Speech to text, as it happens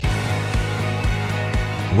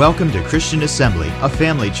Welcome to Christian Assembly, a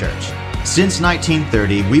family church. Since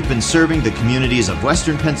 1930, we've been serving the communities of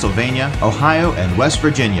Western Pennsylvania, Ohio, and West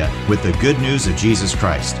Virginia with the good news of Jesus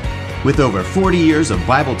Christ. With over 40 years of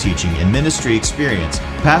Bible teaching and ministry experience,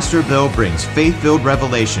 Pastor Bill brings faith-filled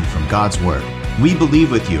revelation from God's Word. We believe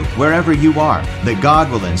with you, wherever you are, that God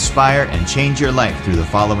will inspire and change your life through the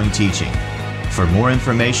following teaching. For more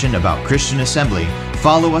information about Christian Assembly,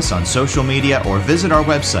 follow us on social media or visit our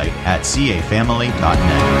website at cafamily.net.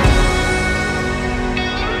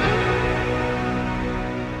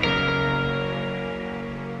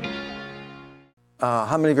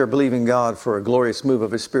 How many of you are believing God for a glorious move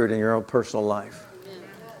of His Spirit in your own personal life?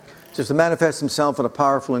 Just to manifest Himself in a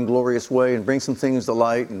powerful and glorious way and bring some things to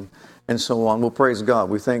light and so on. We'll praise God.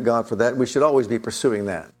 We thank God for that. We should always be pursuing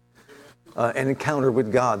that. An encounter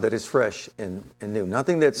with God that is fresh and new.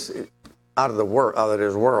 Nothing that's out of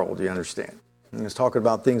His world, you understand. And it's talking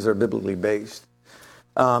about things that are biblically based.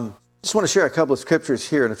 Just want to share a couple of scriptures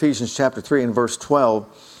here in Ephesians chapter 3 and verse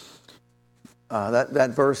 12.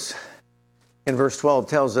 That verse in verse 12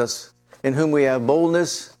 tells us, in whom we have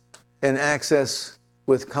boldness and access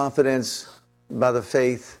with confidence by the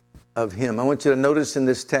faith of Him. I want you to notice in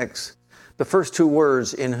this text the first two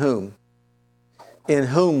words, in whom. In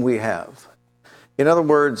whom we have. In other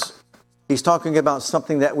words, he's talking about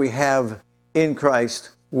something that we have in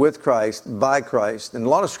Christ, with Christ, by Christ. And a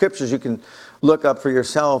lot of scriptures you can look up for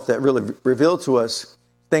yourself that really reveal to us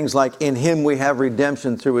things like, in Him we have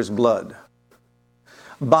redemption through His blood.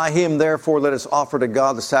 By Him, therefore, let us offer to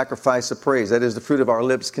God the sacrifice of praise. That is the fruit of our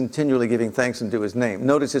lips, continually giving thanks unto His name.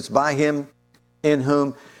 Notice it's by Him, in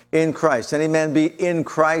whom, in Christ. Any man be in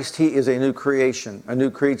Christ, he is a new creation, a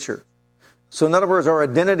new creature. So in other words, our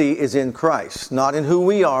identity is in Christ, not in who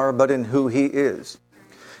we are, but in who He is.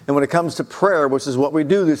 And when it comes to prayer, which is what we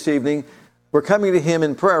do this evening, we're coming to Him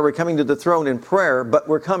in prayer. We're coming to the throne in prayer, but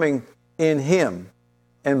we're coming in Him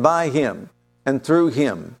and by Him and through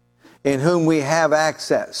Him, in whom we have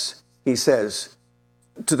access, he says,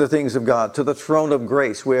 to the things of God, to the throne of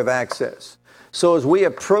grace we have access. So as we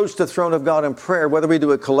approach the throne of God in prayer, whether we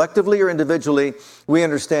do it collectively or individually, we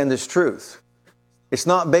understand this truth. It's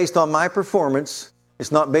not based on my performance.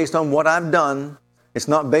 It's not based on what I've done. It's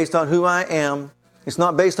not based on who I am. It's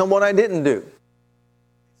not based on what I didn't do.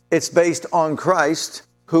 It's based on Christ,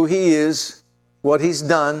 who He is, what He's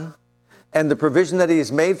done, and the provision that He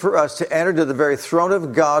has made for us to enter to the very throne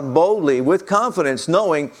of God boldly, with confidence,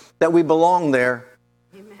 knowing that we belong there.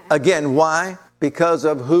 Amen. Again, why? Because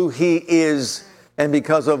of who He is and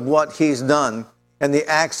because of what He's done and the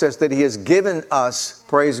access that He has given us,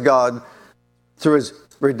 praise God, through His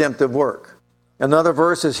redemptive work. Another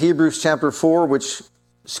verse is Hebrews chapter 4, which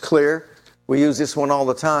is clear. We use this one all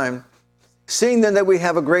the time. Seeing then that we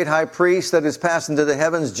have a great high priest that is passed into the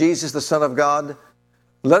heavens, Jesus the Son of God,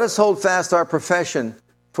 let us hold fast our profession,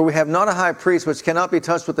 for we have not a high priest which cannot be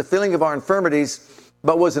touched with the feeling of our infirmities,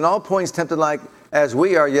 but was in all points tempted like as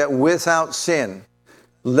we are, yet without sin.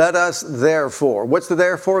 Let us therefore. What's the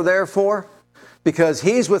therefore? Because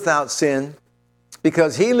He's without sin,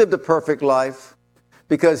 because He lived a perfect life,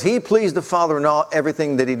 because He pleased the Father in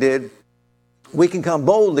everything that He did, we can come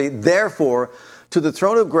boldly, therefore, to the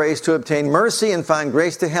throne of grace to obtain mercy and find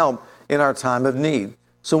grace to help in our time of need.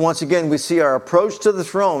 So once again, we see our approach to the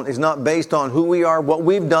throne is not based on who we are, what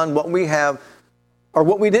we've done, what we have, or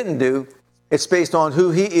what we didn't do. It's based on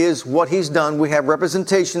who He is, what He's done. We have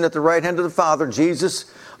representation at the right hand of the Father,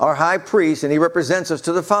 Jesus, our high priest, and He represents us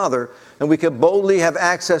to the Father. And we can boldly have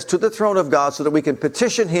access to the throne of God so that we can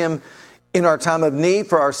petition Him in our time of need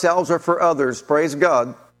for ourselves or for others, praise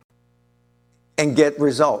God, and get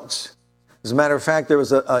results. As a matter of fact, there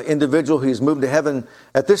was an individual who's moved to heaven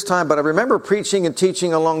at this time, but I remember preaching and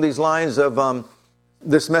teaching along these lines of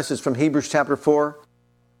this message from Hebrews chapter 4,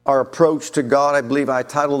 our approach to God. I believe I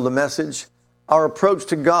titled the message. Our approach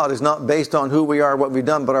to God is not based on who we are, what we've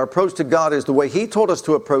done, but our approach to God is the way He told us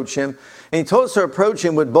to approach Him. And He told us to approach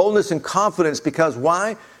Him with boldness and confidence because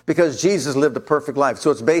why? Because Jesus lived a perfect life. So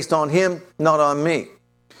it's based on Him, not on me.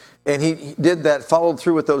 And He did that, followed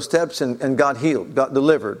through with those steps and got healed, got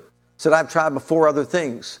delivered. Said, I've tried before other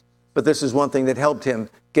things, but this is one thing that helped him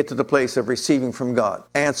get to the place of receiving from God.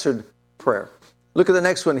 Answered prayer. Look at the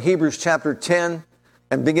next one, Hebrews chapter 10,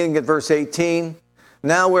 and beginning at verse 18.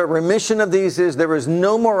 Now where remission of these is, there is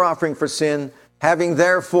no more offering for sin, having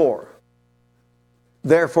therefore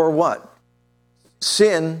what?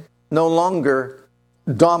 Sin no longer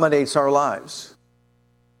dominates our lives.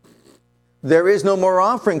 There is no more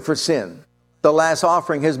offering for sin. The last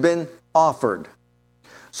offering has been offered.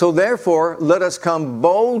 So therefore, let us come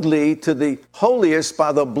boldly to the holiest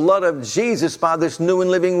by the blood of Jesus, by this new and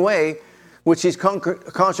living way, which he's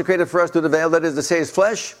consecrated for us through the veil, that is to say, his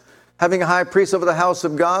flesh. Having a high priest over the house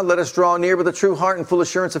of God, let us draw near with a true heart and full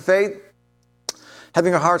assurance of faith,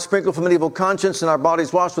 having our hearts sprinkled from an evil conscience and our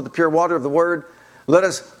bodies washed with the pure water of the word. Let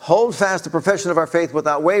us hold fast the profession of our faith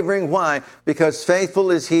without wavering. Why? Because faithful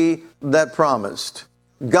is he that promised.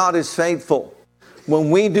 God is faithful. When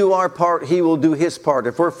we do our part, he will do his part.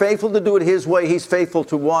 If we're faithful to do it his way, he's faithful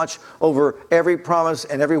to watch over every promise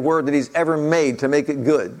and every word that he's ever made to make it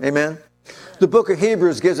good. Amen? The book of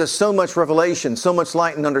Hebrews gives us so much revelation, so much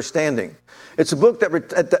light and understanding. It's a book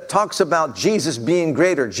that talks about Jesus being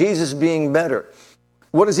greater, Jesus being better.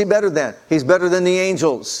 What is he better than? He's better than the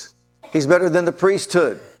angels. He's better than the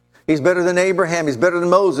priesthood. He's better than Abraham. He's better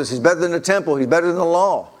than Moses. He's better than the temple. He's better than the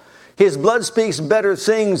law. His blood speaks better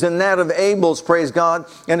things than that of Abel's, praise God.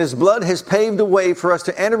 And his blood has paved a way for us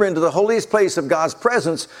to enter into the holiest place of God's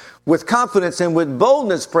presence with confidence and with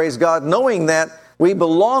boldness, praise God, knowing that we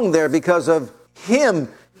belong there because of him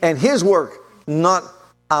and his work, not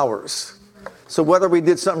ours. So whether we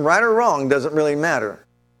did something right or wrong doesn't really matter.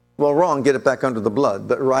 Well, wrong, get it back under the blood.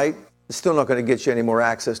 But right, it's still not going to get you any more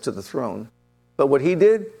access to the throne. But what he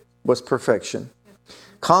did was perfection.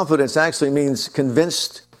 Confidence actually means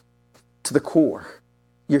convinced to the core.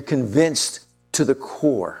 You're convinced to the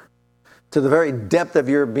core, to the very depth of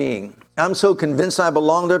your being. I'm so convinced I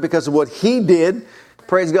belong there because of what he did.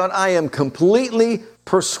 Praise God, I am completely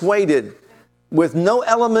persuaded with no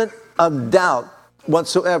element of doubt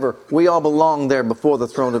whatsoever. We all belong there before the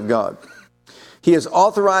throne of God. He has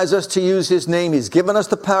authorized us to use his name. He's given us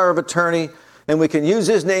the power of attorney, and we can use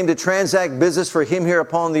his name to transact business for him here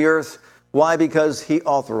upon the earth. Why? Because he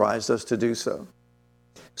authorized us to do so.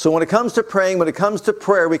 So when it comes to praying, when it comes to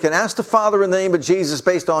prayer, we can ask the Father in the name of Jesus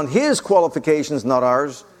based on his qualifications, not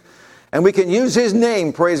ours. And we can use his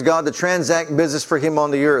name, praise God, to transact business for him on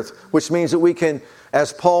the earth, which means that we can,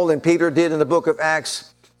 as Paul and Peter did in the book of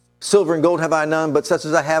Acts, silver and gold have I none, but such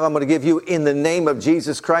as I have, I'm going to give you in the name of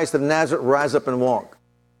Jesus Christ of Nazareth, rise up and walk.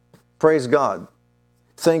 Praise God.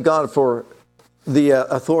 Thank God for the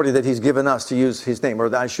authority that he's given us to use his name,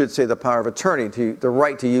 or I should say the power of attorney, the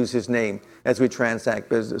right to use his name as we transact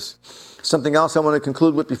business. Something else I want to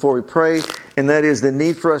conclude with before we pray, and that is the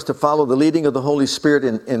need for us to follow the leading of the Holy Spirit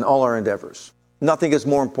in all our endeavors. Nothing is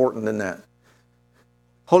more important than that.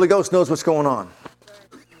 Holy Ghost knows what's going on.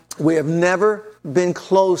 We have never been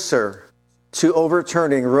closer to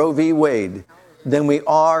overturning Roe v. Wade than we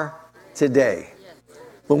are today.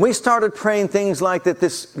 When we started praying things like that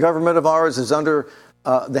this government of ours is under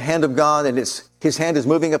the hand of God and his hand is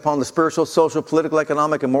moving upon the spiritual, social, political,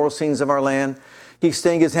 economic, and moral scenes of our land. He's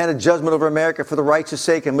staying his hand of judgment over America for the righteous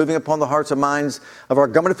sake and moving upon the hearts and minds of our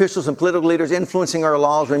government officials and political leaders, influencing our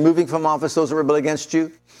laws, removing from office those that rebel against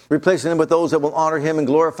you, replacing them with those that will honor him and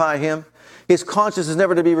glorify him. His conscience is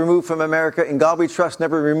never to be removed from America. In God we trust,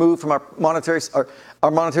 never removed from our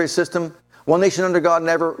monetary system. One nation under God,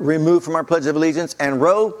 never removed from our Pledge of Allegiance. And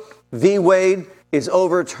Roe v. Wade is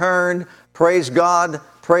overturned. Praise God,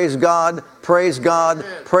 praise God, praise God,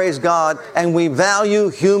 praise God. And we value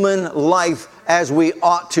human life as we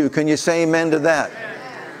ought to. Can you say amen to that?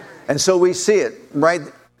 And so we see it right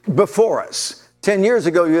before us. 10 years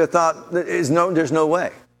ago, you thought there's no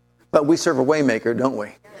way. But we serve a way maker, don't we?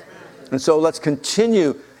 And so let's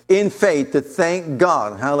continue in faith to thank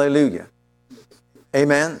God. Hallelujah.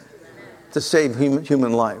 Amen. To save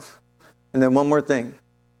human life. And then one more thing.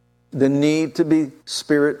 The need to be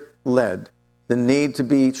Spirit-led. The need to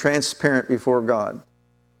be transparent before God.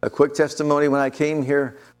 A quick testimony: when I came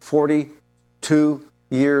here 42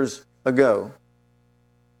 years ago,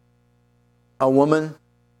 a woman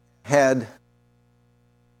had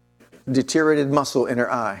deteriorated muscle in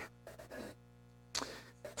her eye.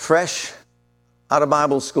 Fresh out of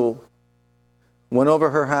Bible school, went over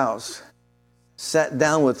her house, sat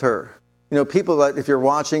down with her. You know, people, if you're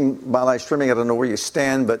watching by live streaming, I don't know where you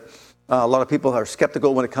stand, but a lot of people are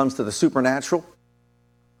skeptical when it comes to the supernatural.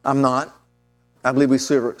 I'm not. I believe we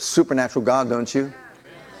serve a supernatural God, don't you?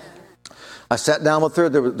 I sat down with her.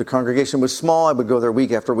 The congregation was small. I would go there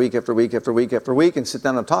week after week after week after week after week and sit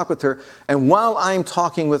down and talk with her. And while I'm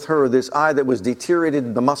talking with her, this eye that was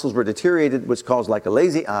deteriorated, the muscles were deteriorated, which caused like a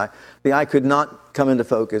lazy eye. The eye could not come into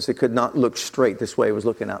focus. It could not look straight this way. It was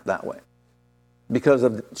looking out that way because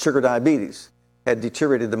of sugar diabetes. Had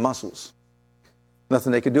deteriorated the muscles.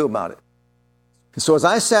 Nothing they could do about it. And so as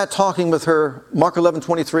I sat talking with her, Mark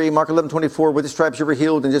 11:23, Mark 11:24, with his stripes you were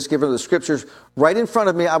healed, and just give her the scriptures, right in front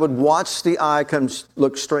of me, I would watch the eye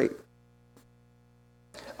look straight.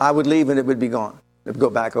 I would leave and it would be gone. It would go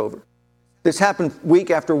back over. This happened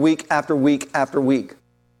week after week after week after week.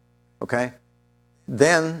 Okay?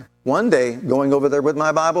 Then One day, going over there with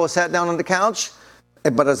my Bible, I sat down on the couch.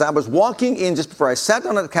 But as I was walking in, just before I sat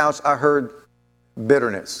down on the couch, I heard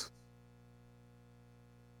bitterness.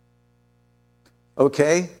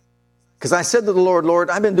 Okay? Because I said to the Lord,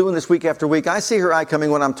 Lord, I've been doing this week after week. I see her eye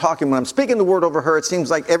coming when I'm talking. When I'm speaking the word over her, it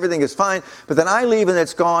seems like everything is fine. But then I leave and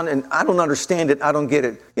it's gone and I don't understand it. I don't get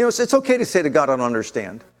it. You know, it's okay to say to God, I don't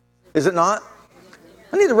understand. Is it not?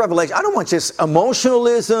 I need a revelation. I don't want just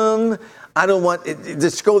emotionalism. I don't want it,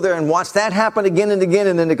 just go there and watch that happen again and again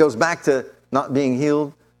and then it goes back to not being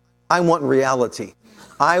healed. I want reality.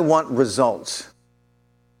 I want results.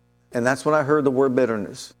 And that's when I heard the word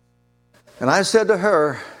bitterness. And I said to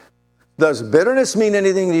her, does bitterness mean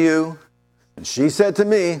anything to you? And she said to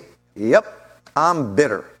me, yep, I'm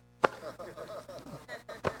bitter.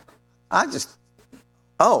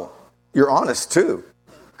 You're honest too.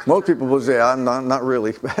 Most people will say, I'm not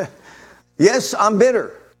really. Yes, I'm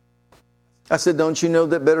bitter. I said, don't you know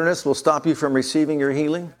that bitterness will stop you from receiving your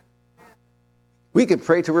healing? We could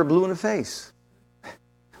pray till we're blue in the face.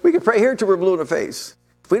 We could pray here till we're blue in the face.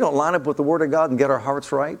 If we don't line up with the Word of God and get our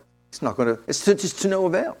hearts right, it's just to no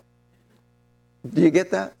avail. Do you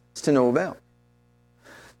get that? It's to no avail.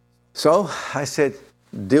 So I said,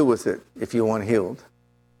 deal with it if you want healed.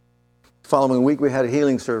 Following week, we had a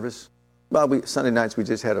healing service. Well, Sunday nights, we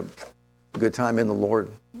just had a good time in the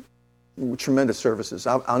Lord. Tremendous services.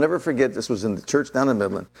 I'll never forget, this was in the church down in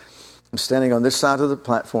Midland. I'm standing on this side of the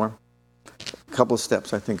platform. A couple of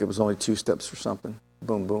steps. I think it was only 2 steps or something.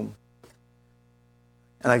 Boom, boom.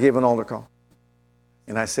 And I gave an altar call.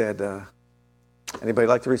 And I said, anybody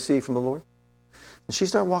like to receive from the Lord? And she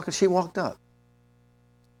started walking. She walked up.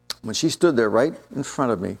 When she stood there right in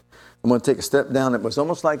front of me, I'm going to take a step down. It was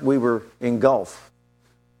almost like we were engulfed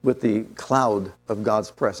with the cloud of God's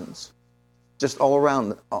presence, just all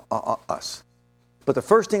around us. But the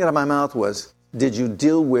first thing out of my mouth was, did you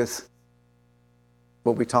deal with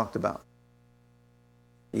what we talked about?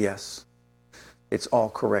 Yes. It's all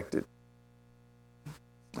corrected.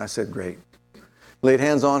 I said, great. Laid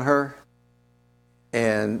hands on her,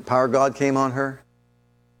 and power of God came on her.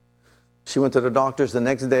 She went to the doctors the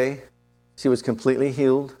next day. She was completely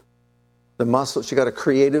healed. The muscle, she got a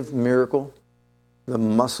creative miracle. The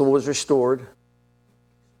muscle was restored.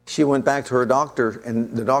 She went back to her doctor,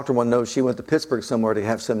 and the doctor wanted to know if she went to Pittsburgh somewhere to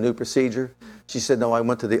have some new procedure. She said, no, I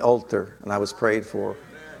went to the altar, and I was prayed for.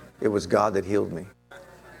 It was God that healed me.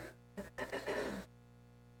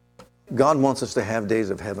 God wants us to have days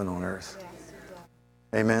of heaven on earth.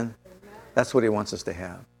 Amen? That's what He wants us to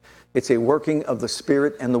have. It's a working of the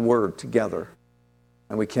Spirit and the Word together.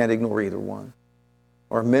 And we can't ignore either one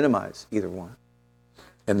or minimize either one.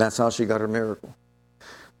 And that's how she got her miracle.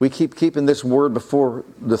 We keep keeping this word before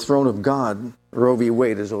the throne of God. Roe v.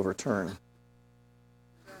 Wade is overturned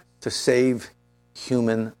to save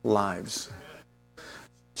human lives,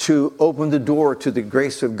 to open the door to the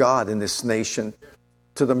grace of God in this nation,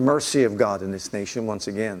 to the mercy of God in this nation once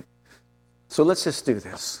again. So let's just do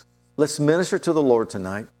this. Let's minister to the Lord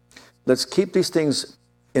tonight. Let's keep these things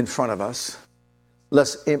in front of us.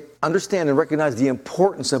 Let's understand and recognize the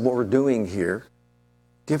importance of what we're doing here,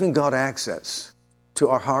 giving God access to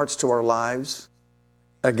our hearts, to our lives.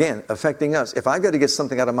 Again, affecting us. If I've got to get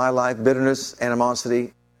something out of my life, bitterness,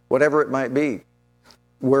 animosity, whatever it might be,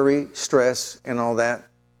 worry, stress, and all that,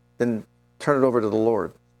 then turn it over to the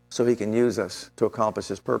Lord so He can use us to accomplish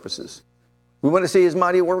His purposes. We want to see His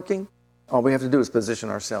mighty working. All we have to do is position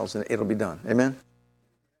ourselves and it'll be done. Amen?